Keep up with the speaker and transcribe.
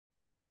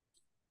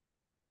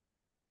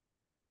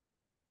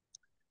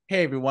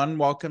Hey everyone,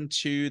 welcome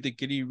to the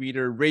Good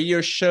Reader radio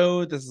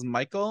show. This is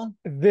Michael.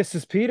 This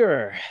is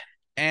Peter.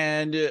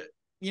 And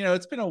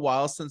it's been a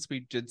while since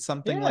we did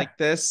something Yeah, like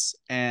this,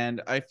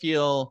 and I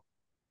feel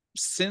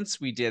since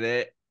we did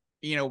it,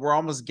 we're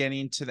almost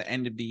getting to the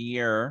end of the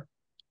year,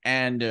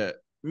 and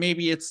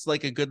maybe it's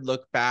like a good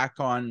look back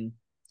on,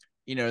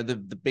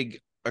 the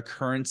big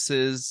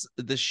occurrences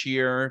this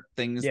year,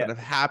 things that yeah, have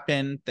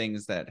happened,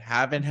 things that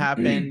haven't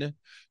happened.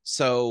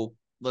 So,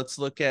 let's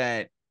look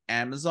at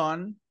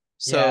Amazon.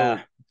 yeah. So,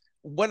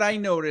 what I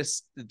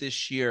noticed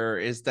this year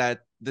is that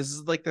this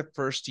is like the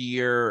first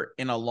year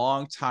in a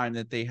long time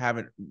that they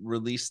haven't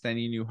released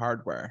any new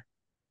hardware.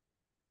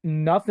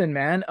 Nothing,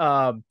 man.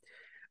 I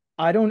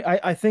don't.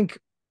 I think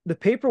the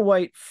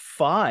Paperwhite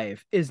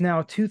 5 is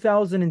now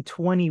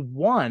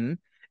 2021,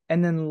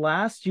 and then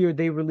last year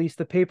they released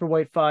the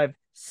Paperwhite 5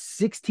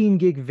 16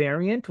 gig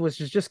variant, which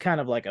is just kind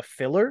of like a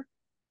filler.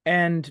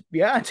 And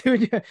yeah,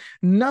 dude,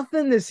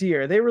 nothing this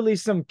year. They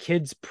released some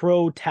kids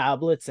pro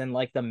tablets and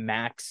like the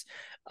Max,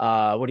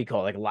 what do you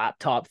call it, like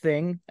laptop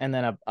thing, and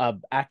then a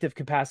active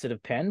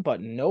capacitive pen,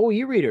 but no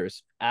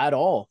e-readers at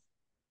all.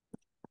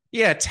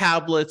 Yeah,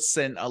 tablets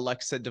and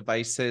Alexa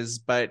devices,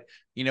 but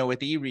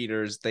with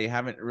e-readers, they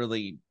haven't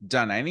really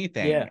done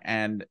anything, Yeah,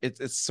 and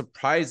it's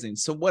surprising.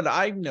 So what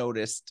I've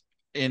noticed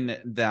in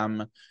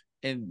them,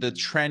 in the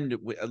trend,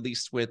 at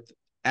least with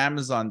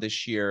Amazon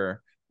this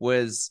year,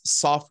 was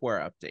software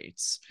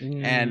updates.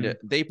 And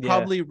they yeah,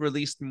 probably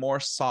released more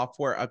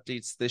software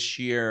updates this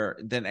year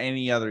than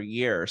any other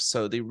year.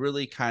 So they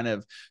really kind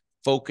of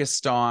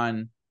focused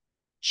on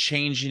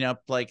changing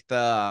up like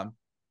the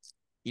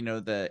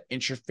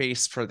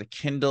interface for the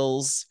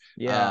Kindles.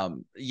 yeah.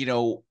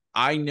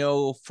 I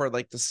know for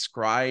like the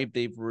Scribe,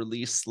 they've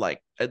released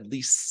like at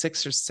least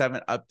 6 or 7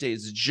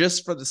 updates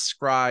just for the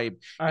Scribe,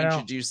 I know.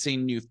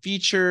 introducing new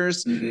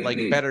features like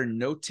better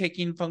note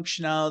taking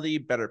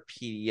functionality, better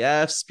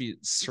PDFs,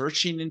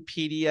 searching in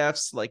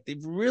PDFs. Like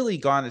they've really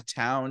gone to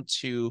town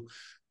to,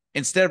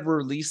 instead of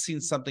releasing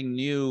something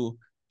new,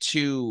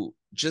 to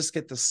just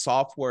get the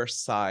software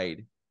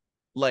side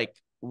like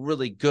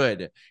really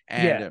good. Yeah,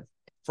 And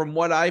from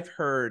what I've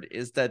heard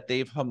is that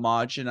they've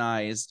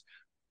homogenized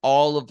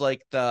all of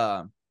like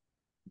the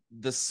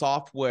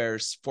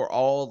softwares for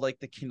all like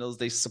the Kindles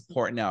they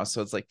support now.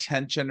 So it's like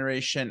 10th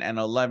generation and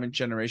 11th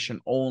generation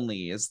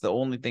only is the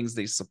only things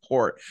they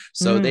support.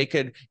 So mm, they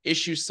could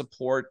issue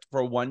support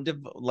for one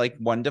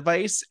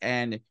device,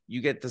 and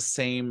you get the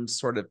same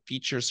sort of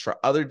features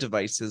for other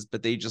devices,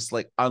 but they just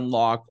like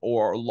unlock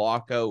or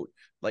lock out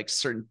like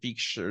certain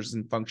features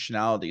and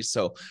functionality.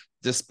 So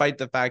despite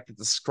the fact that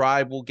the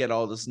Scribe will get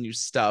all this new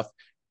stuff,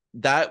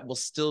 that will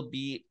still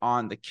be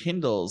on the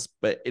Kindles,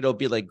 but it'll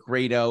be like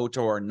grayed out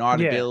or not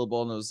yeah,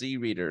 available in those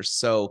e-readers.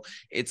 So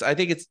I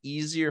think it's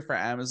easier for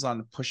Amazon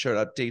to push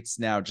out updates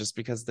now just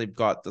because they've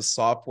got the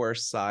software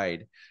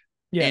side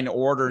yeah. in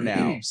order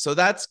now. So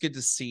that's good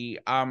to see.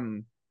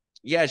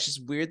 Yeah, it's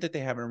just weird that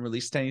they haven't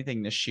released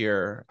anything this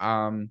year.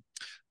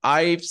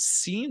 I've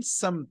seen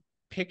some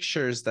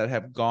pictures that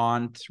have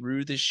gone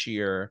through this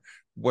year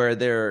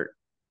where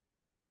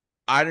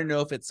I don't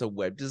know if it's a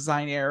web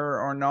design error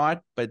or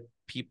not, but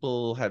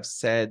people have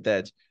said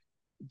that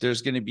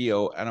there's going to be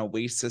an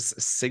Oasis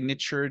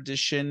signature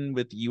edition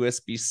with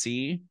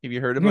USB-C. Have you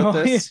heard about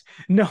No, this?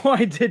 no,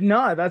 I did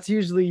not. That's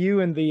usually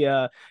you and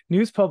the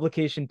news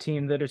publication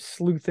team that are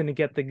sleuthing to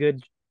get the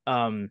good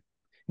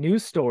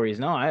news stories.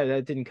 No,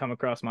 that didn't come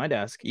across my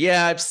desk.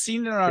 Yeah, I've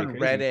seen it Pretty on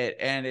crazy. Reddit,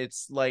 and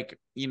it's like,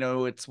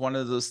 it's one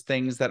of those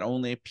things that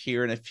only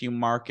appear in a few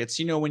markets.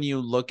 When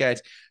you look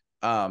at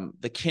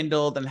the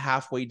Kindle, then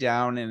halfway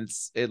down, and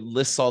it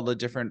lists all the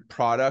different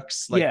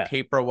products like Yeah,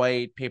 yeah.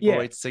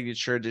 Paperwhite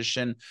Signature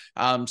Edition.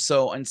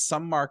 So in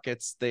some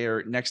markets,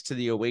 they're next to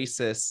the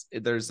Oasis,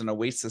 there's an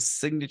Oasis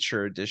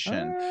Signature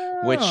Edition,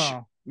 which,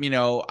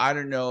 Oh, I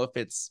don't know if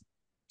it's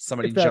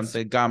somebody if jumped that's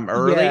the gum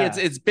early. It's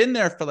yeah, it's been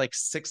there for like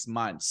 6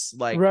 months.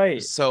 Like,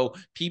 right. so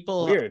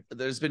people, Weird.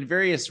 there's been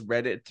various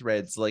Reddit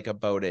threads like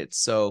about it.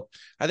 So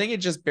I think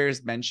it just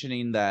bears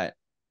mentioning that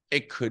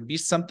it could be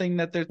something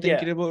that they're Yeah.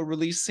 thinking about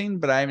releasing,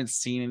 but I haven't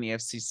seen any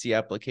FCC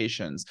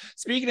applications.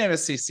 Speaking of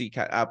FCC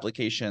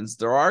applications,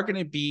 there's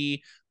going to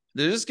be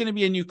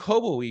a new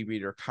Kobo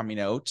e-reader coming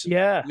out.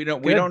 Yeah. We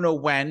don't Good. know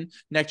when.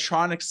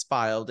 Nectronics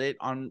filed it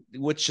on,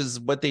 which is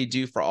what they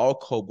do for all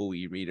Kobo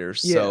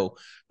e-readers. Yeah. So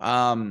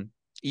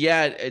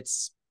yeah,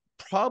 it's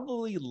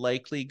probably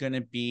likely going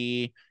to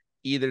be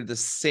either the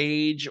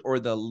Sage or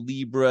the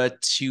Libra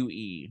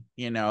 2E.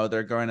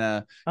 They're going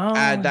to Oh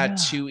add that yeah.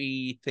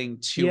 2E thing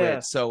to it. Yeah.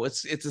 So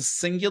it's a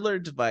singular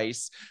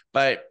device,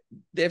 but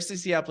the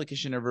FCC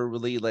application never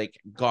really like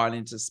gone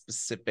into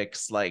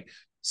specifics like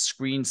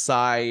screen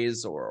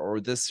size or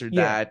this or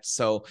Yeah. that.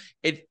 So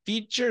it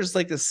features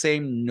like the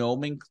same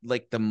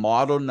like the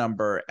model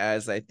number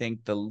as I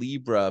think the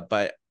Libra,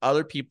 but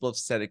other people have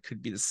said it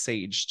could be the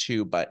Sage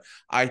too. But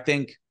I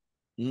think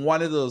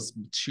one of those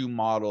two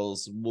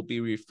models will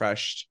be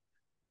refreshed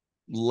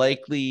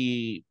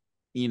likely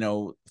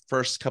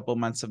first couple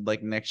months of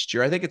like next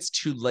year. I think it's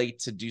too late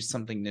to do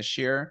something this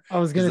year I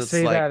was because gonna it's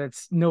say like, that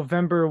it's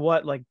November,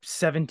 what, like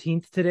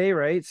 17th today,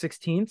 right?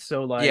 16th.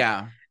 So like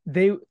yeah,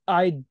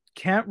 I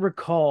can't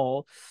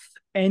recall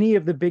any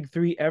of the big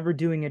three ever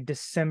doing a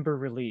December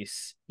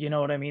release. You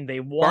know what I mean? They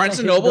want to Barnes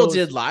and hit Noble those.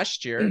 did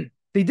last year.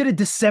 They did a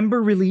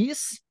December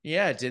release.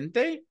 Yeah, didn't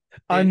they?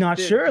 I'm They not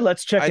did. sure.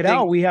 Let's check I it out.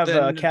 think We have a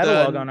the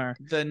catalog on the our.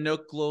 the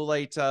Nook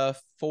Glowlight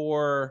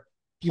 4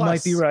 You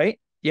might be plus. right.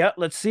 Yeah,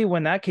 let's see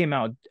when that came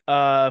out.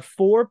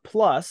 4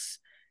 plus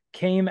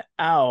came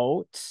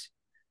out.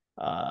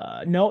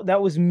 No,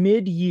 that was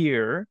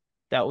mid-year.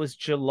 That was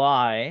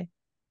July.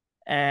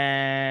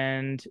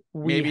 And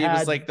we Maybe it was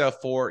had, like the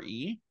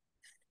 4E.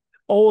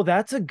 oh,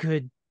 that's a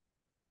good,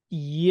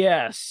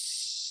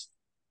 yes.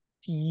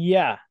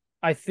 Yeah.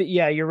 I think,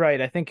 yeah, you're right.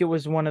 I think it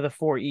was one of the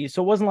 4E.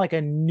 So it wasn't like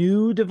a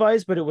new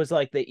device, but it was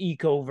like the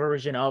eco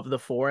version of the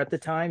 4 at the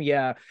time.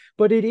 Yeah.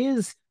 But it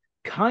is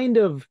kind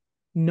of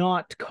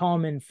not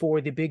common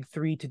for the big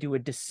three to do a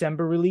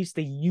December release.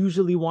 They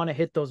usually want to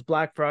hit those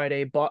Black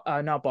Friday,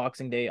 not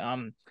Boxing Day,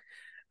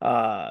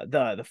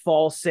 the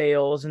fall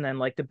sales, and then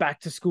like the back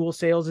to school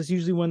sales is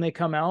usually when they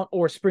come out,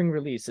 or spring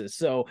releases.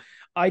 So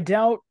I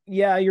doubt,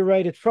 yeah, you're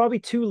right, it's probably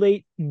too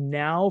late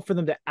now for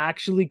them to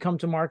actually come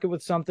to market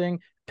with something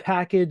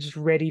packaged,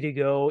 ready to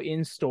go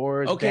in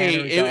stores, Okay,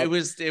 banners it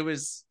up.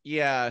 was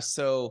yeah.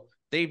 So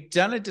they've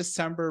done a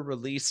December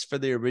release for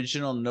the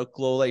original Nook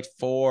Glowlight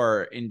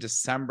 4 in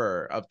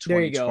December of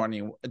There you go.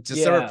 2020,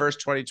 December Yeah. 1st,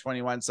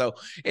 2021. So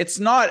it's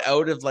not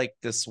out of like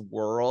this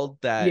world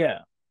that Yeah.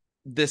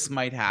 this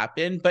might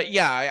happen. But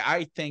yeah,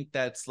 I think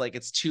that's like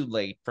it's too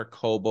late for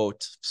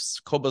Kobo's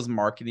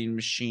marketing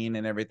machine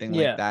and everything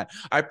like Yeah. that.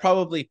 I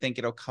probably think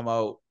it'll come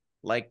out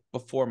like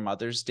before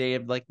Mother's Day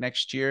of like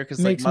next year, because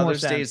like Makes more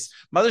sense.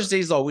 Mother's Day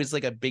is always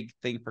like a big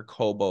thing for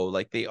Kobo.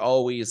 Like they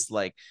always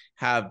like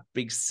have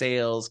big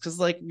sales because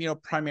like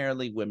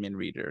primarily women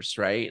readers,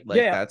 right? Like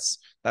Yeah.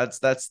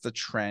 that's the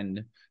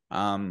trend.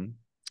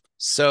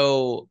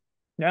 So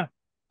Yeah.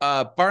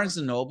 Barnes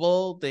and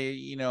Noble,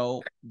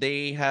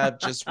 they have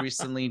just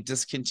recently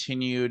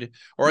discontinued,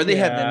 or they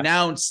have Yeah.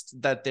 announced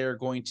that they're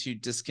going to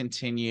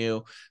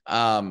discontinue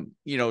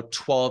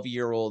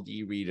 12-year-old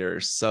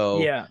e-readers. So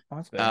Yeah. Oh,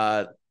 that's fair.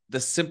 uh the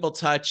Simple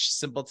Touch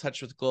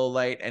with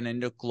Glowlight and a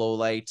Nook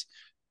Glowlight,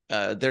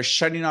 they're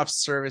shutting off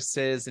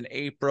services in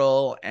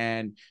April,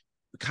 and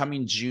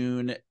coming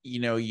June,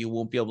 you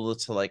won't be able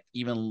to like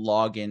even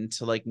log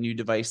into like new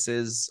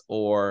devices,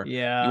 or you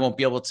Yeah. won't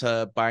be able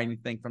to buy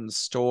anything from the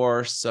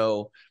store.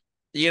 So,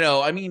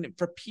 I mean,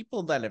 for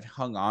people that have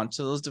hung on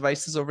to those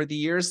devices over the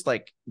years,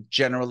 like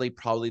generally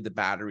probably the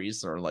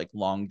batteries are like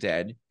long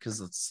dead, because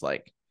it's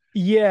like,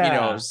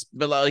 Yeah.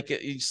 but like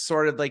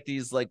sort of like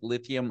these like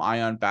lithium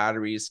ion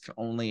batteries can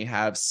only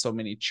have so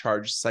many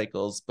charge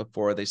cycles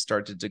before they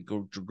start to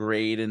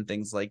degrade and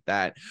things like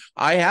that.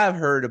 I have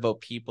heard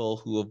about people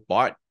who have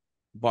bought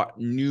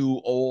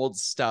new old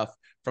stuff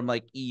from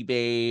like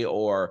eBay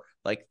or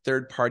like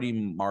third party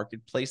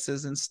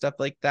marketplaces and stuff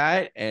like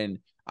that. And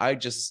I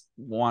just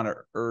want to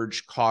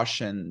urge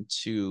caution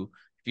to,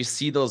 if you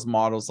see those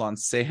models on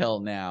sale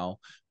now,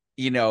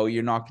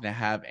 you're not going to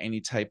have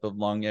any type of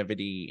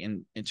longevity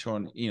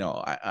into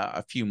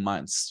a few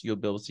months you'll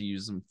be able to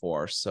use them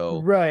for.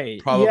 So Right.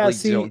 Yeah. probably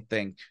See, don't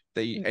think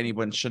that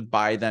anyone should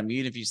buy them,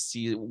 even if you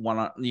see one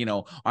on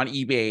on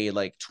eBay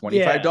like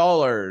yeah.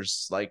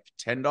 $25, like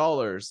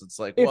 $10. It's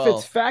like, If it's well,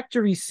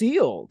 factory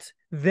sealed,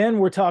 then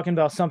we're talking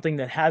about something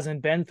that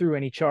hasn't been through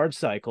any charge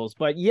cycles.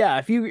 But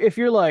yeah, if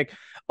you're like,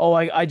 oh,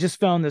 I just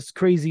found this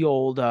crazy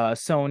old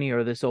Sony,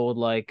 or this old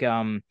like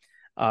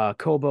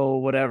Kobo,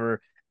 whatever,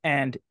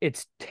 and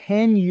it's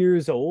 10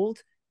 years old,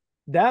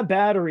 that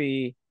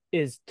battery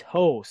is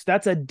toast.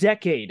 That's a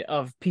decade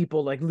of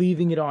people like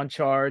leaving it on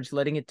charge,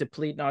 letting it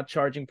deplete, not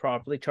charging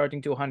properly,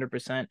 charging to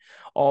 100%,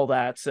 all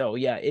that. So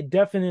yeah, it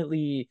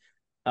definitely,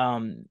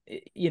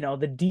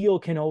 the deal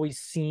can always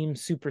seem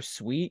super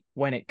sweet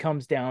when it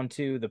comes down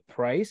to the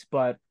price,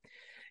 but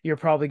you're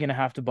probably going to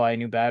have to buy a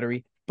new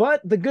battery.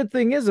 But the good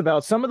thing is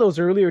about some of those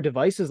earlier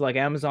devices like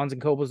Amazons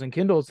and Kobos and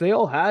Kindles, they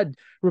all had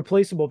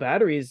replaceable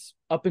batteries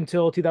up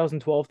until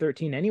 2012,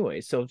 13 anyway.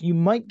 So you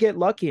might get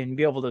lucky and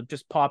be able to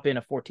just pop in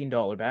a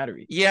 $14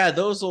 battery. yeah,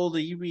 those old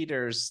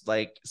e-readers,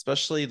 like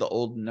especially the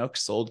old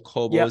Nooks, old Yep.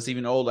 Kobos,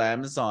 even old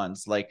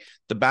Amazons, like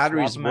the Swap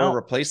batteries them were out.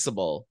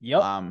 replaceable.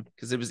 Yep.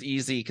 Because it was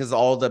easy, because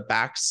all the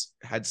backs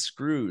had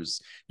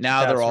screws.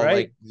 Now they're That's all right.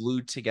 like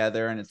glued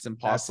together, and it's That's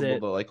impossible it.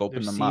 to like They're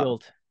open them up.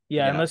 sealed.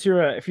 Yeah, Yeah.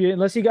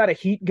 unless you got a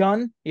heat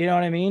gun, you know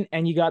what I mean?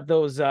 And you got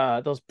those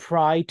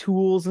pry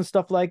tools and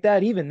stuff like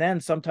that. Even then,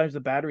 sometimes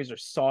the batteries are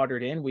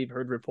soldered in, we've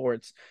heard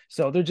reports.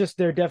 So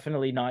they're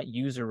definitely not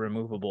user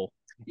removable.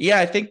 Yeah,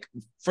 I think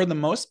for the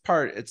most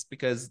part, it's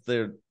because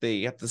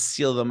they have to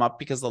seal them up,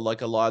 because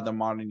like a lot of the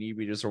modern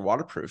e-readers are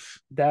waterproof.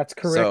 That's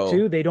correct So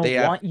too. They don't they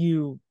have, want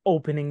you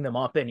opening them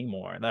up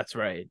anymore. That's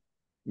right.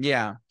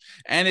 yeah.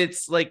 And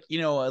it's like,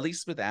 at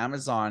least with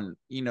Amazon,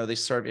 they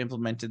sort of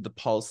implemented the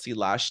policy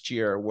last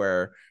year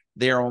where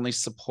they're only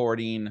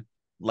supporting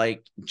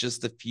like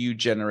just a few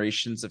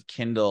generations of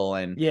Kindle.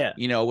 And, Yeah.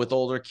 with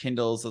older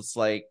Kindles, it's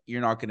like you're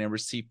not going to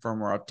receive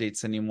firmware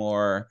updates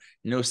anymore,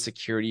 no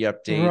security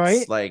updates.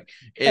 Right. Like,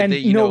 And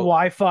no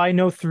Wi-Fi,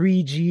 no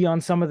 3G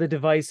on some of the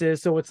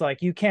devices. So it's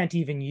like you can't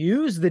even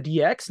use the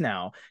DX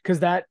now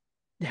because that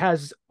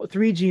has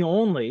 3G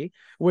only,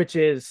 which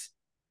is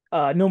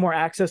no more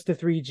access to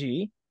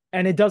 3G.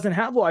 And it doesn't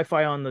have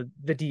Wi-Fi on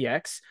the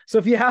DX. So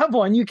if you have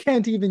one, you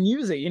can't even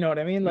use it. You know what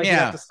I mean? Like you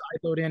have to yeah.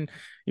 sideload in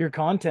your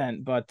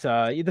content. But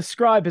the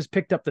Scribe has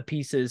picked up the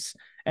pieces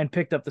and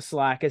picked up the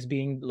slack as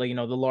being like,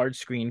 the large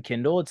screen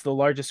Kindle. It's the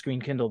largest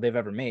screen Kindle they've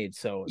ever made.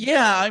 So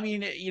Yeah, I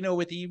mean,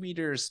 with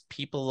e-readers,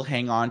 people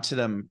hang on to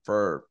them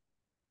for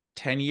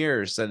 10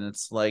 years, and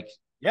it's like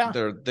yeah.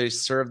 they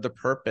serve the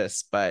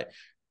purpose. But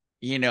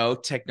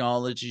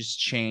technologies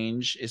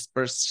change,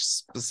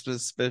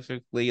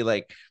 specifically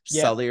like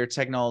Yeah. cellular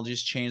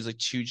technologies change, like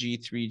 2G,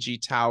 3G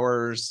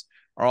towers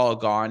are all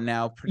gone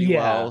now pretty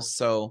well. Yeah.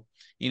 So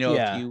if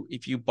Yeah.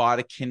 you bought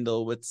a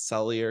Kindle with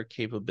cellular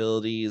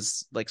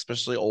capabilities, like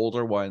especially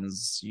older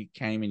ones, you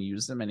can't even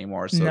use them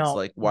anymore, so it's No,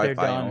 like they're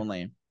Wi-Fi done.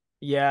 only.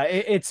 Yeah,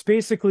 it's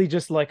basically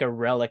just like a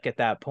relic at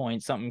that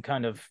point, something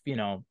kind of,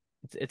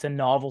 it's a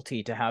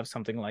novelty to have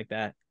something like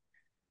that.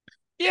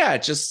 Yeah,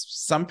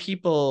 just some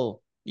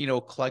people,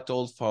 collect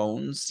old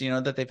phones,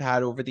 that they've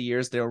had over the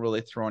years. They don't really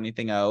throw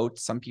anything out.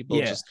 Some people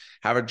Yeah. just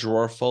have a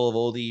drawer full of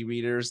old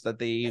e-readers that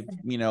they,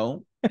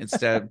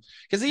 instead,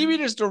 because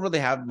e-readers don't really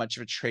have much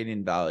of a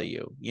trade-in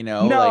value, like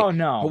No,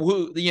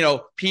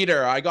 no.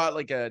 Peter, I got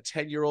like a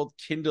 10-year-old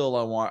Kindle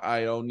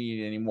I don't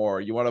need anymore.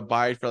 You want to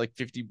buy it for like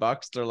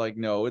 $50? They're like,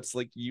 no, it's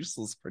like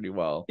useless pretty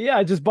well.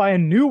 Yeah, just buy a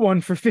new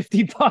one for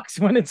 $50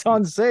 when it's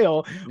on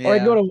sale. Or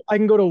Yeah. I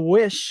can go to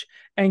Wish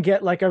and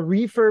get like a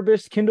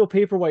refurbished Kindle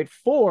Paperwhite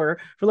 4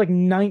 for like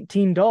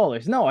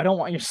 $19. No, I don't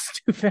want your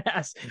stupid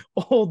ass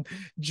old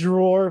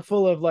drawer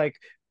full of like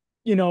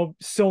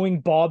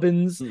sewing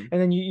bobbins, Mm.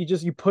 and then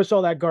you push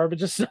all that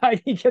garbage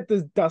aside, you get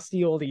this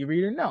dusty old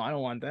e-reader. No, I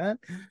don't want that.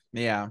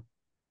 Yeah.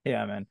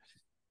 Yeah, man.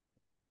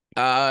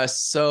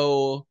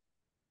 So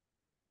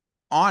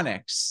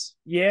Onyx.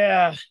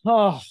 Yeah.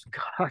 Oh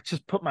God, I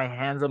just put my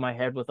hands on my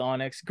head with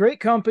Onyx.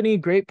 Great company,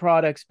 great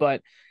products,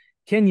 but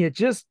can you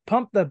just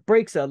pump the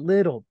brakes a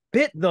little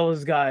bit,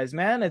 those guys,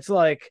 man? It's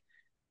like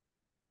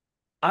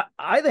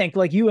I think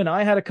like you and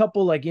I had a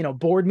couple like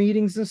board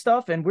meetings and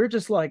stuff, and we're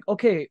just like,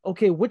 okay,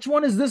 which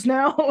one is this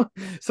now?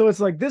 So it's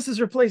like this is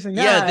replacing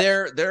Yeah,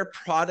 that. their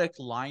product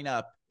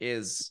lineup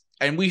is,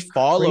 and we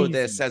follow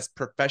this Crazy, as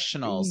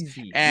professionals,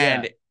 crazy. Yeah,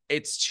 and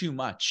it's too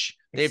much.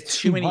 They it's have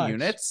too too many much.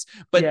 units,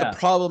 but the Yeah,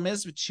 problem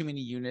is with too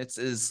many units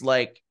is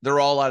like they're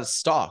all out of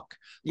stock.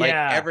 Like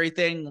yeah,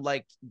 everything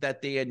like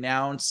that they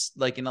announced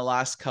like in the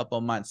last couple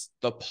of months,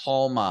 the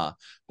Palma,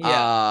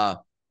 yeah.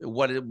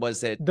 what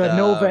was it? The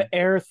Nova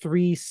Air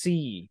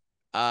 3C.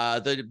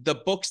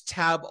 The boox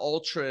Tab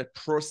Ultra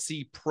Pro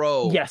C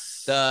Pro,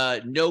 Yes.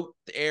 the Note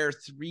Air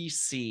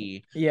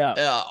 3C,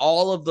 Yeah,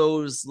 all of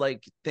those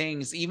like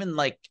things, even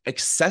like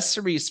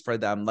accessories for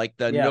them, like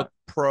the yeah. Nook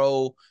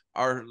Pro,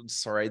 or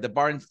sorry, the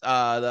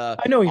I know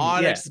what you mean. Yeah,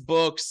 Onyx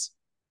boox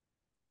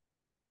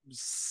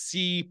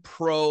C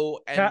Pro,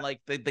 and like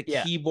the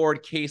yeah,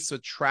 keyboard case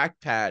with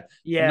trackpad not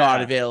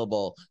yeah,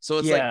 available. So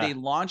it's like yeah. they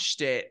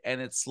launched it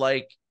and it's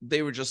like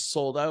they were just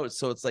sold out.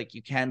 So it's like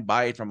you can't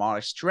buy it from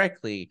Onyx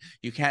directly.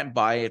 You can't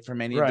buy it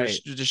from any of their Right.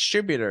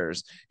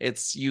 distributors.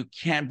 You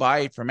can't buy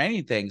it from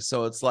anything.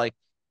 So it's like,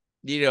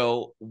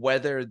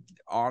 whether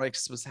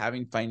Onyx was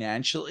having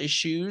financial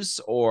issues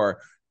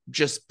or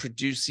just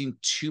producing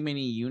too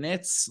many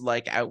units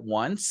like at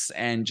once,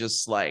 and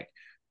just like,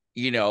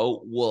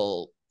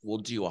 we'll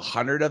do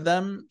 100 of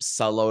them,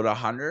 sell out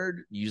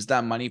 100, use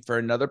that money for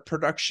another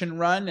production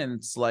run. And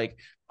it's like,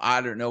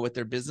 I don't know what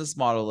their business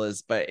model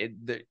is, but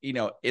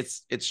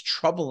it's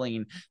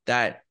troubling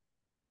that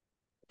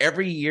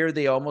every year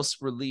they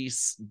almost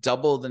release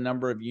double the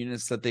number of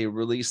units that they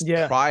released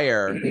Yeah.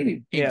 prior, Yeah.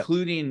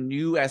 including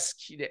new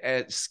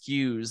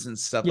SKUs and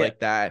stuff Yeah. like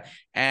that,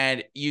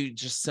 and you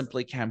just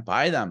simply can't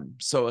buy them.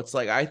 So it's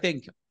like, I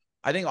think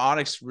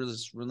Onyx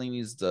really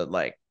needs to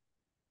like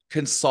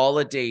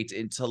consolidate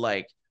into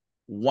like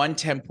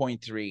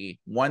 110.3,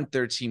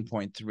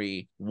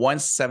 113.3,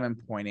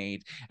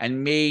 17.8,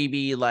 and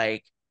maybe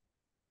like,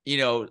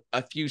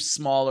 a few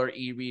smaller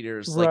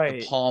e-readers like the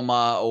Right.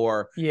 Palma,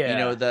 or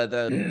Yeah.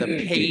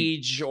 the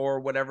Page, or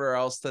whatever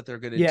else that they're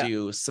going to Yeah.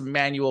 do, some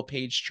manual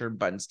page turn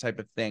buttons type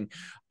of thing.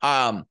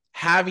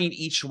 Having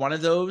each one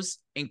of those,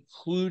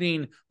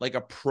 including like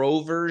a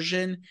pro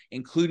version,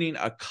 including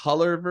a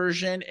color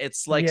version,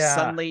 it's like Yeah.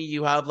 suddenly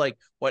you have like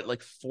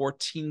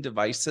 14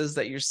 devices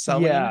that you're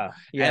selling. Yeah.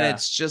 And Yeah.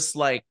 it's just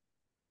like,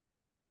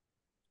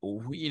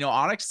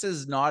 Onyx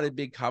is not a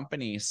big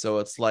company, so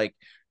it's like,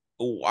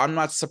 I'm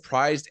not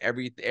surprised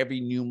every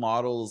new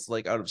model is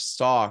like out of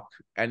stock,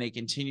 and they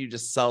continue to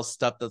sell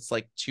stuff that's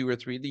like 2 or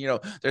 3.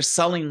 They're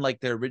selling like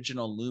the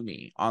original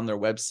Lumi on their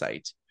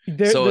website.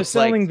 They're So they're it's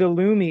like, selling the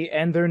Lumi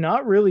and they're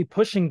not really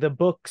pushing the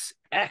boox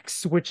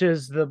X, which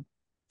is the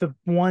the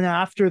one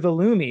after the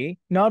Lumi.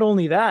 Not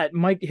only that,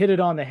 Mike hit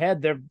it on the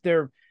head.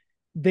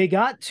 They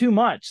got too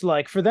much.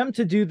 Like for them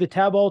to do the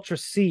Tab Ultra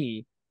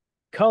C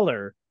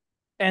color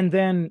and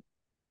then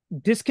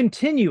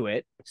discontinue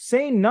it,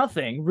 say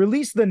nothing,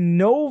 release the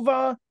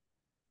Note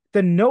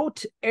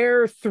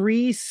Air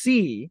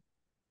 3C,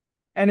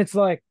 and it's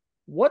like,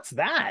 what's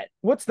that?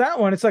 What's that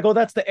one? It's like, oh,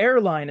 that's the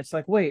airline. It's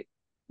like, wait,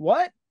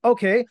 what?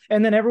 Okay.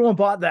 And then everyone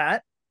bought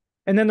that,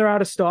 and then they're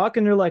out of stock,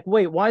 and they're like,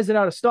 wait, why is it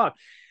out of stock?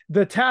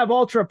 The Tab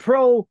Ultra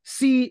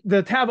C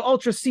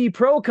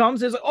Pro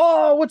comes, is like,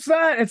 oh, what's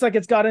that? It's like,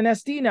 it's got an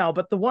SD now,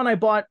 but the one I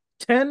bought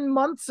 10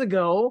 months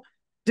ago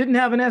didn't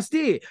have an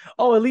SD.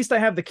 Oh, at least I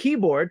have the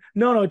keyboard.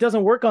 No, it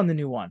doesn't work on the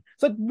new one.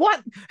 It's like,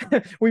 what?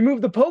 We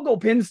moved the pogo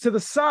pins to the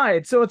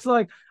side. So it's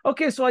like,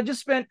 okay, so I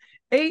just spent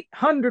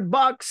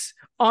 $800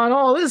 on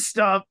all this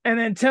stuff, and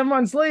then 10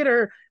 months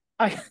later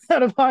I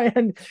gotta buy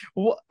an,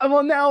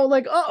 well, now,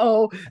 like,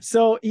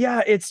 so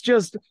yeah, it's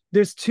just,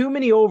 there's too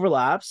many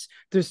overlaps,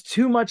 there's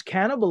too much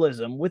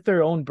cannibalism with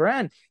their own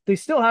brand. They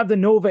still have the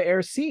Nova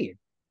Air C,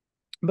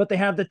 but they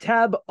have the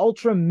Tab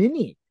Ultra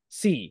Mini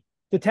C,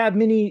 the Tab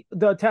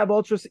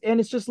Ultra, and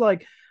it's just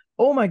like,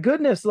 oh my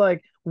goodness,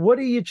 like, what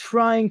are you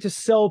trying to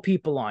sell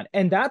people on?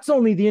 And that's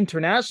only the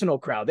international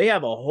crowd. They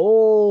have a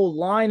whole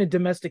line of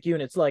domestic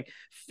units, like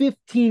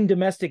 15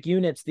 domestic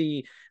units.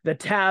 The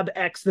Tab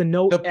X, the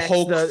Note X,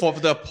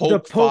 the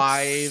Poke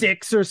 5,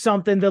 6 or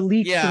something, the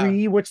Leaf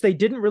 3, which they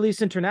didn't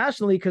release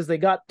internationally because they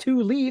got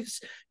 2 Leafs,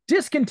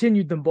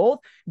 discontinued them both,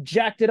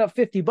 jacked it up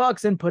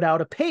 $50 and put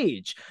out a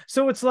page.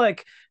 So it's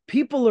like,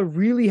 people are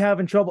really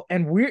having trouble,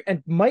 and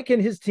Mike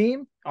and his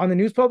team on the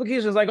news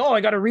publication is like, oh, I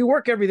got to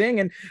rework everything,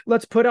 and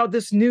let's put out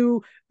this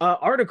new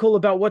article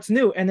about what's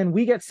new. And then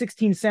we get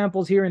 16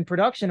 samples here in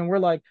production, and we're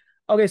like,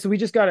 okay, so we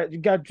just got to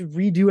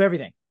redo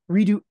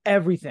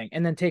everything,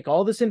 and then take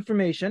all this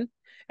information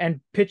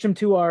and pitch them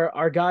to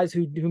our guys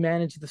who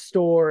manage the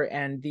store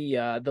and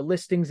the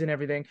listings and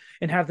everything,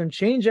 and have them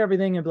change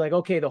everything and be like,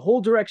 okay, the whole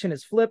direction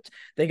is flipped.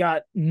 They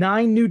got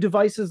 9 new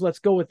devices. Let's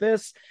go with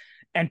this.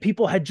 And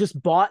people had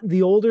just bought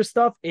the older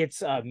stuff.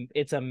 It's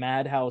a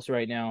madhouse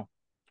right now.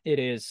 It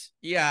is.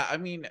 Yeah, I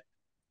mean,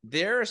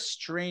 they're a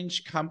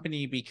strange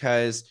company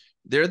because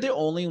they're the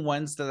only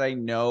ones that I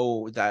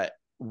know that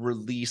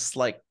release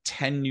like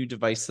 10 new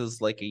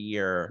devices like a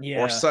year,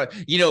 or so,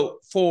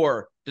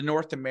 for the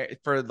North America,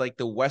 for like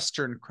the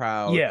Western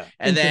crowd,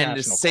 and then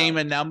the same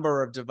a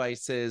number of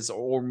devices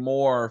or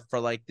more for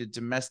like the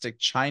domestic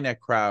China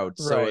crowd.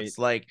 So it's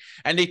like,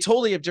 and they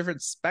totally have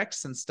different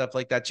specs and stuff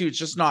like that too. It's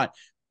just not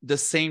the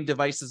same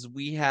devices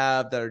we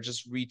have that are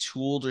just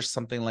retooled or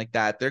something like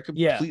that. They're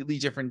completely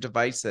different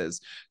devices.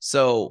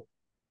 So,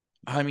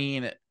 I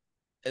mean,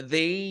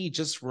 they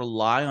just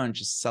rely on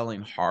just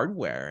selling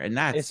hardware, and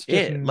that's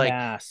it.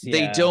 Like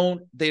they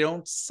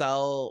don't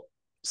sell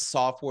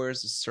software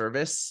as a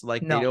service.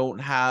 Like they don't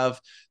have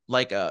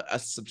like a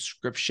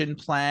subscription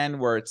plan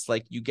where it's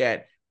like you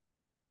get,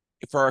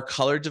 for a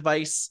color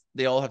device,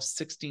 they all have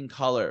 16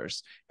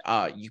 colors.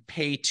 You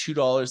pay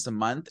 $2 a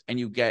month and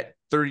you get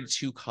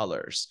 32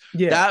 colors.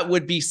 That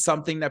would be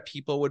something that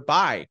people would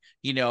buy,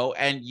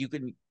 and you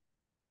can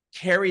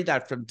carry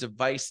that from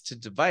device to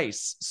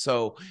device.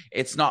 So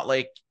it's not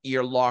like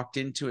you're locked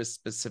into a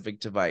specific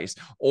device.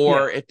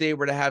 Or if they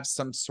were to have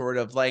some sort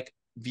of like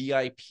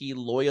VIP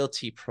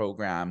loyalty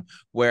program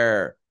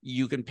where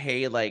you can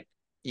pay like,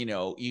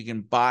 you can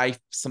buy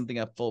something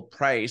at full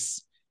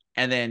price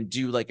and then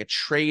do like a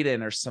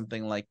trade-in or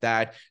something like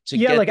that to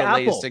get like the Apple.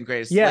 Latest and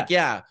greatest.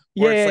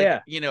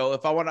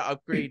 If I want to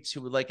upgrade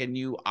to like a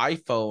new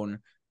iPhone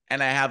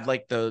and I have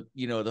like the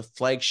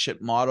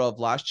flagship model of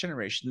last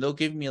generation, they'll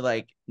give me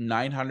like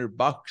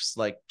 $900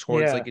 like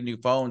towards like a new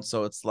phone.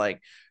 So it's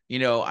like,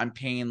 I'm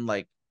paying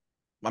like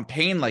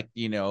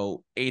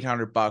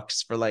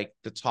 $800 for like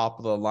the top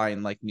of the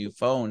line like new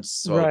phones.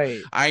 So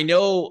I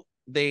know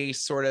they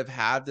sort of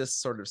have this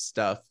sort of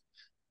stuff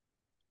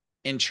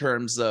in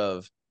terms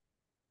of,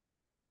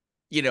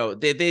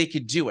 they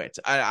could do it.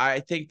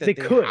 I think that they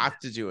have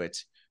to do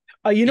it.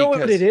 You know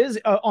what it is?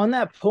 On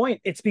that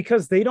point, it's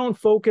because they don't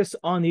focus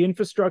on the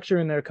infrastructure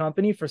in their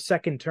company for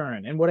second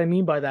turn. And what I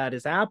mean by that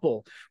is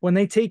Apple, when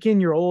they take in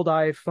your old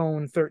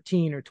iPhone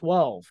 13 or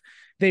 12,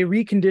 they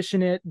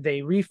recondition it, they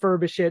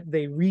refurbish it,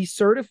 they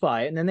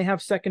recertify it, and then they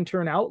have second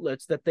turn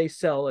outlets that they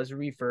sell as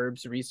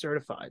refurbs,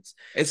 recertifieds.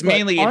 It's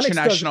mainly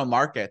international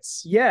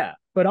markets. Yeah,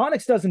 but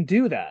Onyx doesn't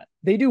do that.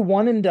 They do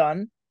one and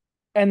done,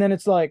 and then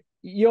it's like,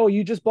 yo,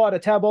 you just bought a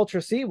Tab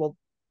Ultra C. Well,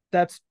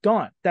 that's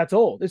gone. That's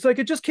old. It's like,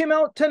 it just came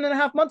out 10 and a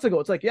half months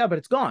ago. It's like, yeah, but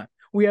it's gone.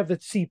 We have the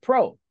C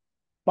Pro.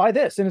 Buy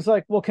this. And it's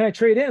like, well, can I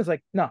trade in? It's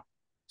like, no.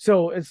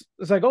 So it's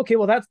like, okay,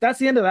 well, that's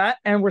the end of that.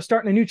 And we're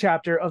starting a new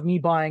chapter of me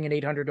buying an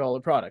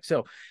 $800 product.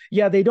 So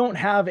yeah, they don't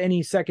have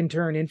any second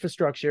turn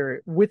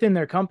infrastructure within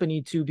their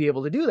company to be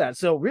able to do that.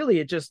 So really,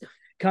 it just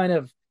kind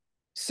of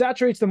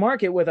saturates the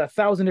market with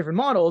 1,000 different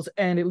models,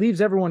 and it leaves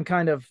everyone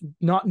kind of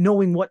not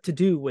knowing what to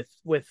do with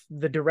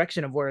the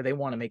direction of where they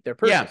want to make their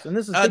Yeah. purchase. And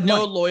this is big No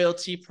money.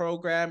 loyalty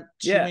program,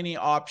 too Yeah. many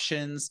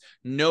options,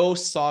 no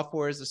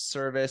software as a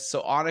service.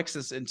 So Onyx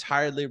is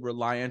entirely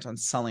reliant on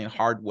selling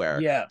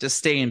hardware Yeah. to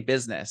stay in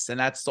business. And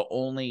that's the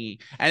only,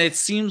 and it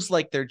seems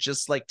like they're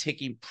just like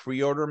taking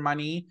pre-order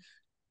money,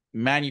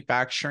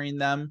 manufacturing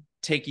them,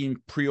 taking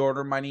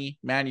pre-order money,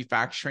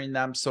 manufacturing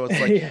them. So it's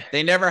like Yeah.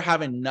 they never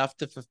have enough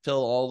to fulfill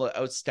all the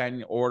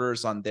outstanding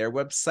orders on their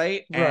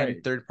website and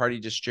Right. third-party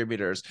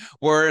distributors.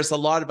 Whereas a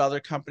lot of other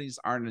companies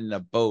aren't in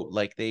a boat.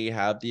 Like they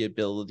have the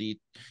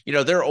ability,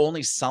 they're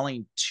only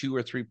selling 2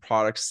 or 3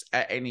 products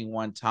at any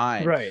one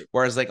time. Right.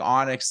 Whereas like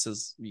Onyx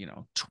is,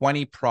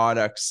 20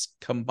 products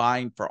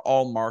combined for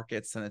all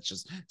markets, and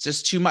it's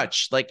just too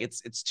much. Like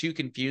it's too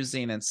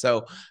confusing. And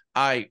so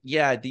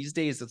these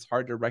days it's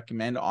hard to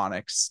recommend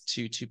Onyx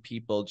to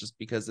people just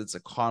because it's a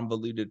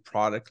convoluted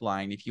product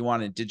line. If you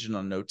want a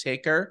digital note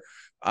taker,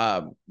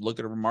 look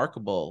at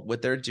Remarkable,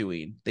 what they're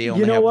doing. They You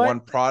only know have what? one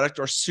product,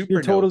 or You're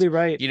Supernote. totally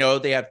right.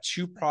 They have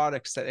 2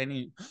 products at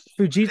any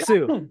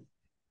Fujitsu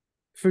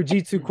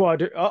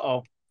Quad.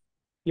 Uh-oh.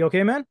 You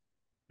okay, man?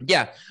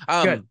 yeah.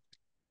 Good.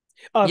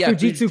 Yeah,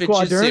 Fujitsu Fujitsu.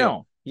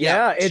 quaderno.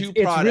 Yeah, Yeah, 2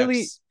 it's really,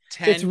 products,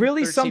 10,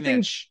 really 13 something.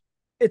 inch.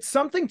 It's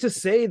something to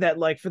say that,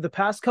 like, for the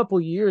past couple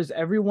years,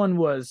 everyone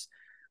was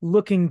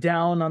looking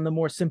down on the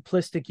more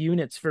simplistic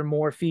units for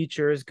more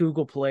features,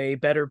 Google Play,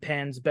 better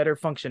pens, better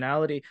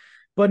functionality.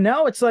 But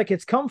now it's like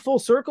it's come full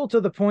circle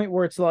to the point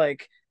where it's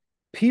like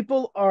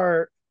people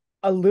are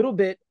a little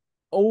bit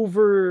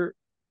over,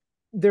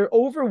 they're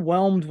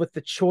overwhelmed with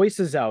the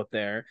choices out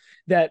there,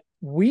 that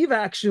we've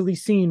actually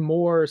seen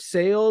more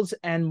sales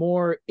and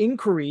more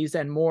inquiries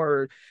and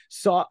more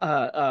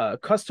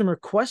customer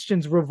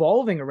questions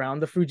revolving around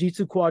the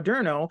Fujitsu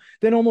Quaderno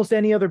than almost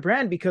any other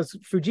brand, because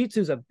Fujitsu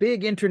is a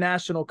big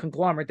international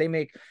conglomerate. They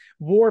make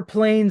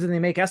warplanes and they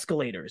make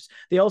escalators.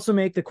 They also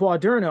make the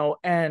Quaderno,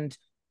 and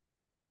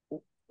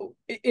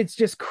it's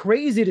just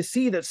crazy to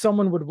see that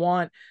someone would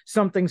want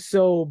something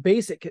so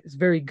basic. It's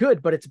very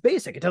good, but it's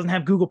basic. It doesn't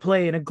have Google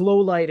Play and a glow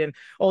light and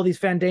all these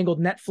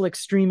fandangled Netflix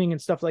streaming and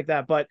stuff like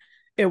that, but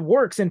it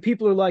works. And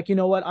people are like, you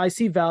know what? I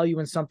see value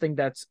in something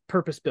that's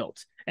purpose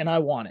built and I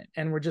want it.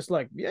 And we're just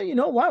like, yeah, you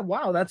know what?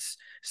 Wow, that's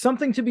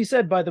something to be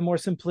said by the more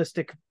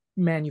simplistic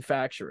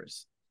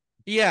manufacturers.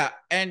 Yeah,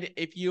 and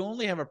if you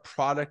only have a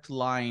product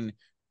line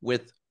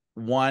with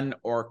one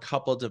or a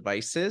couple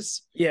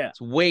devices, Yeah, it's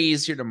way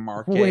easier to way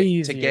market,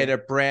 to get easier. a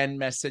brand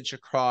message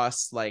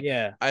across. Like,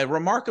 Yeah,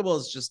 Remarkable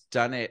has just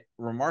done it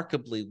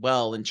remarkably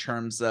well in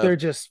terms of they're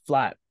just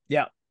flat.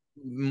 Yeah,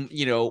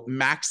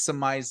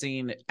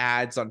 maximizing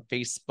ads on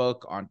Facebook,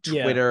 on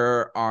yeah,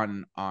 Twitter,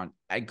 on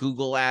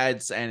Google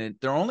ads, and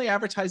they're only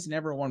advertising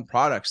every one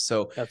product.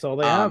 So that's all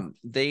they have.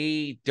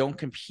 they don't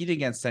compete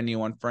against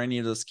anyone for any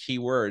of those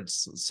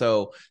keywords.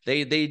 So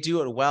they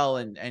do it well.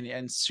 And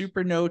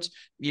Supernote,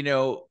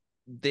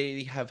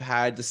 they have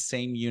had the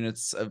same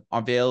units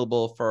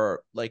available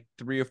for like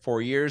 3 or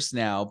 4 years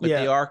now, but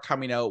they Yeah. are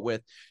coming out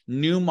with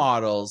new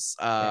models.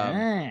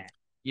 Yeah.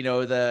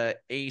 The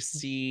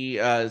AC,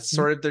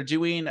 sort of, they're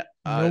doing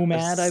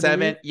Nomad, I believe.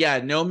 7. Yeah,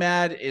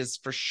 Nomad is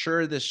for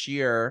sure this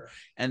year.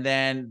 And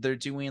then they're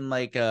doing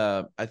like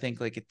I think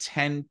like a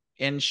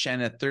 10-inch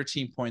and a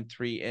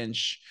 13.3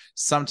 inch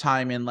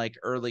sometime in like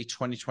early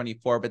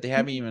 2024, but they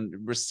haven't even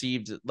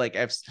received like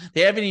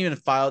they haven't even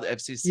filed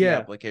FCC Yeah.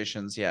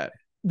 applications yet.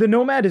 The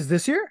Nomad is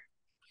this year?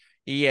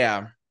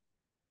 Yeah.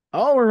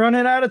 Oh, we're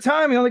running out of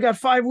time. We only got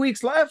 5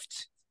 weeks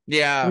left.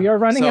 Yeah. We are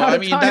running So out I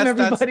of mean, time,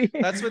 everybody.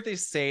 that's what they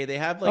say. They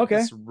have like Okay.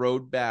 this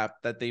roadmap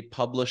that they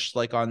publish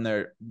like on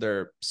their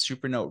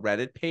Supernote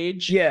Reddit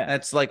page. Yeah. And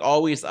it's like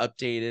always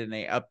updated, and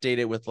they update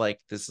it with like,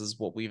 this is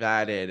what we've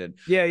added. And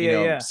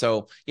Yeah.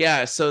 so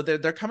yeah, so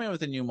they're coming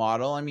with a new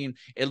model. I mean,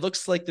 it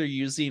looks like they're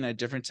using a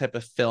different type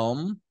of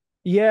film.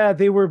 Yeah,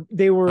 they were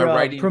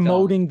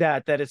promoting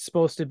film. that it's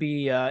supposed to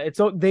be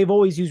they've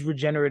always used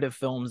regenerative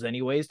films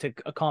anyways to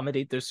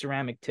accommodate their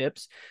ceramic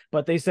tips,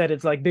 but they said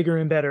it's like bigger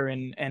and better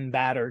and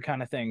badder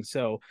kind of thing.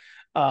 So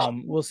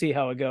we'll see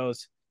how it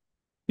goes.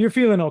 You're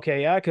feeling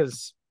okay, yeah?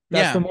 Because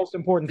that's the most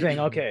important thing.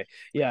 Okay.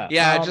 Yeah.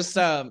 Yeah,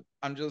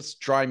 I'm just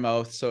dry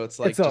mouth, so it's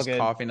like It's all just good.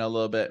 coughing a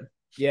little bit.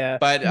 Yeah,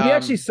 But we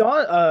actually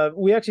saw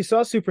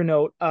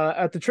Supernote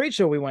at the trade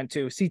show we went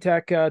to,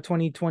 CTEC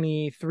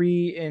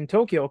 2023 in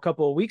Tokyo a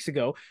couple of weeks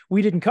ago.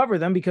 We didn't cover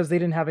them because they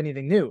didn't have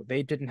anything new.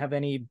 They didn't have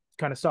any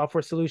kind of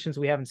software solutions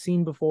we haven't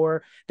seen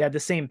before. They had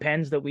the same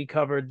pens that we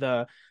covered,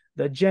 the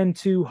Gen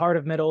 2 Heart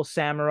of Metal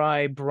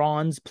Samurai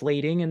bronze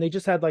plating, and they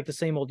just had like the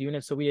same old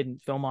units, so we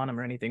didn't film on them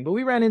or anything. But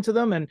we ran into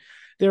them, and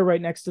they're right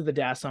next to the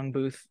Dasung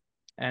booth.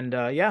 And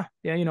yeah,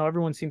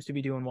 everyone seems to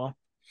be doing well.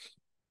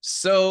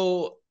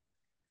 So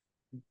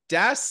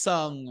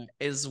Dasung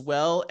as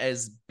well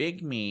as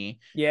bigme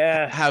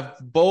have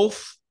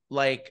both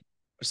like,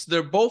 so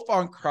they're both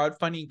on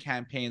crowdfunding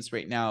campaigns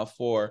right now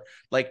for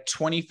like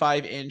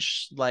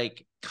 25-inch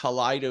like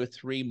Kaleido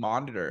 3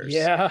 monitors.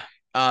 Yeah.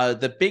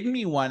 The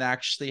bigme one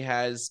actually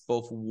has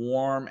both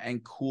warm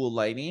and cool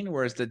lighting,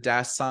 whereas the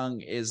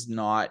Dasung is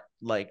not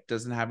like,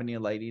 doesn't have any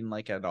lighting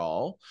like at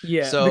all.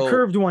 Yeah, the So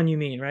curved one, you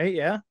mean, right?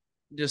 Yeah.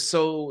 just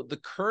so the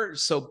curve,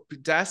 so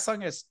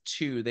Dasung has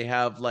two. They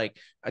have like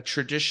a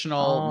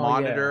traditional Oh yeah,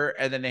 monitor,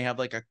 and then they have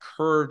like a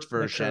curved the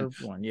version.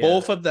 curved one. Yeah.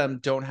 Both of them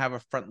don't have a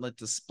front lit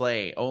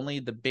display. Only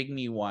the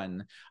bigme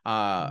one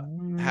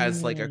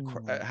has like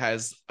Mm.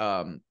 has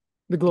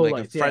The glow like a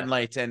lights. front Yeah.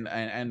 light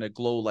and a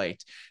glow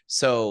light.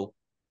 So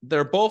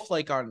they're both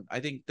like on, I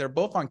think they're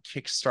both on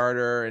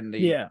Kickstarter, and they,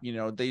 Yeah. you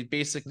know, they Are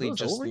basically those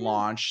just over yet?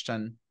 launched,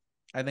 and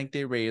I think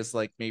they raised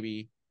like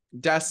maybe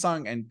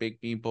Dasung and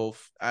bigme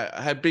both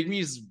had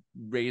bigme's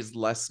raised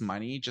less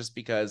money just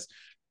because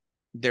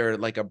they're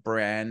like a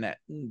brand that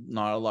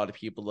not a lot of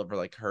people have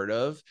like heard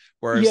of,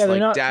 whereas Yeah, they're like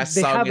not. They Dasung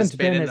has haven't been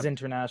been in as the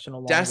international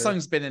longer.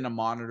 Dasung's been in a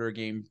monitor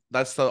game.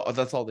 That's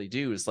all they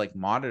do is like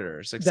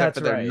monitors, except That's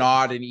for they're right.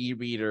 not an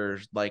e-reader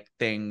like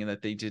thing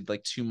that they did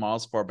like two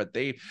models for. But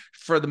they,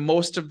 for the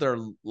most of their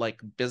like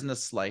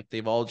business life,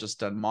 they've all just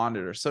done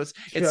monitors. So it's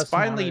Just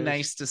finally monitors.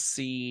 nice to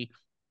see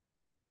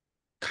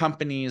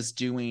companies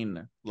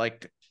doing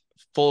like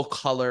full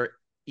color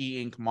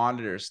e-ink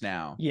monitors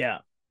now. Yeah.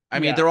 I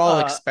mean, Yeah. they're all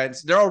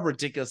expensive. They're all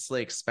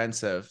ridiculously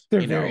expensive,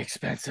 They're you very know.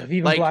 expensive.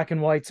 Even Like, black and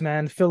whites,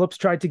 man. Philips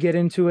tried to get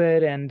into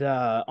it, and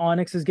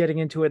Onyx is getting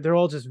into it. They're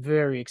all just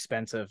very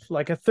expensive.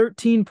 Like a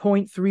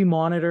 13.3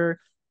 monitor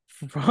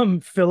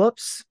from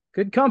Philips,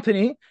 good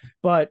company,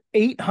 but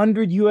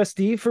 800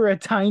 USD for a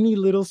tiny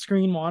little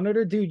screen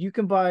monitor. Dude, you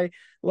can buy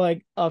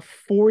like a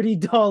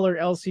 $40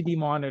 LCD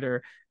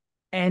monitor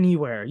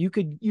anywhere. You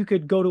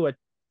could go to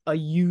a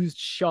used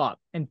shop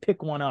and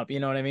pick one up, you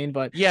know what I mean?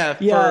 But yeah,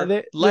 yeah, for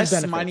there's less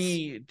benefits.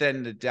 money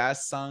than the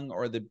Dasung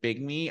or the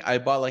bigme, I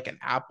bought like an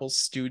Apple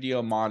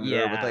Studio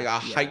monitor with like Yeah,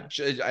 a yeah. height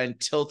and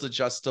tilt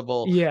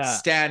adjustable Yeah,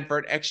 stand for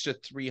an extra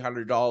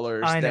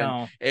 $300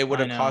 than it would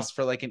I have know. cost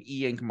for like an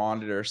e-ink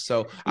monitor.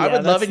 So I Yeah,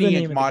 would love that's an the e-ink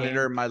name of the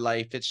monitor game. in my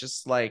life. It's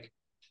just like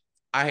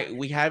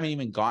we haven't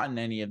even gotten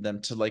any of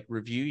them to like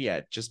review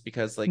yet, just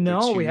because like they're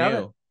No, too we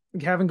haven't. new.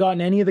 We haven't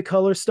gotten any of the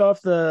color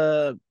stuff.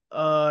 The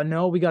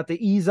no, we got the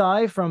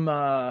Ezai from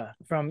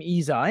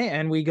Ezai,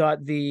 and we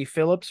got the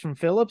Philips from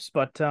Philips,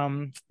 but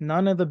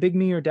none of the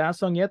bigme or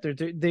Dasung yet.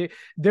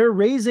 They're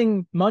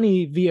raising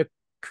money via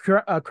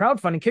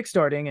crowdfunding,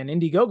 kickstarting, and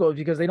Indiegogo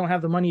because they don't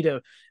have the money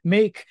to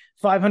make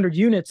 500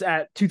 units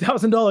at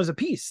 $2,000 a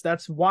piece.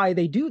 That's why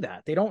they do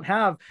that. They don't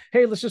have,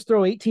 hey, let's just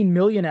throw 18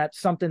 million at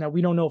something that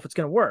we don't know if it's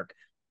going to work.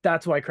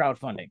 That's why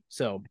crowdfunding.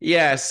 So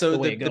Yeah, that's so the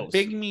way the it the goes.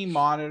 bigme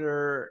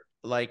monitor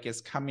like is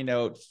coming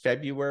out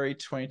February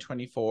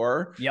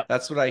 2024. Yep.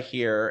 That's what I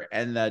hear,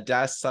 and the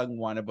Dasung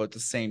one about the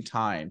same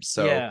time.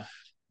 So, Yeah.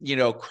 you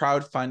know,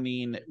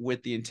 crowdfunding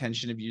with the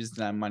intention of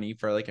using that money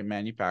for like a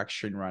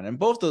manufacturing run. And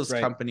both those Right.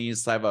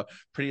 companies have a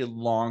pretty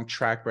long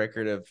track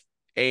record of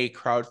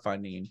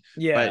crowdfunding,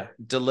 but Yeah.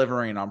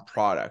 delivering on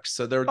products.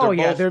 So they're Oh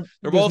yeah, they're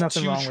there's both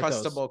nothing two wrong with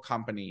those. trustable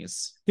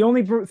companies. The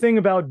only thing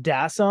about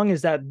Dasung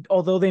is that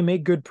although they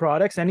make good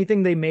products,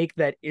 anything they make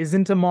that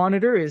isn't a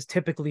monitor is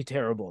typically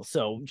terrible.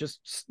 So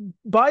just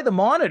buy the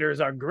monitors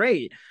are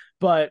great,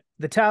 but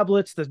the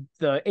tablets, the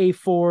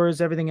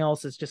A4s, everything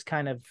else is just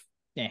kind of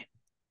eh.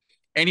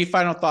 Any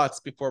final thoughts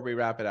before we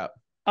wrap it up?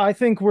 I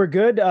think we're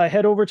good.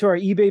 Head over to our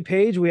eBay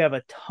page. We have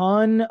a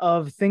ton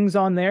of things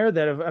on there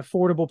that have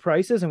affordable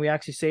prices, and we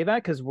actually say that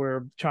because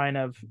we're trying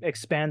to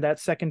expand that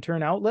second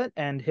turn outlet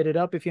and hit it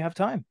up if you have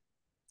time.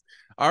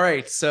 All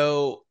right,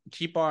 so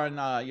keep on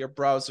your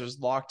browsers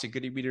locked to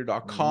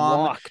goodereader.com,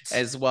 Locked.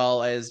 as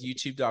well as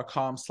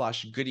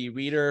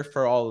youtube.com/goodereader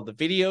for all of the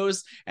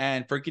videos.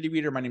 And for Goody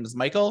Reader, my name is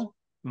Michael.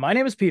 My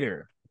name is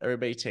Peter.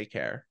 Everybody take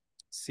care.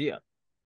 See ya.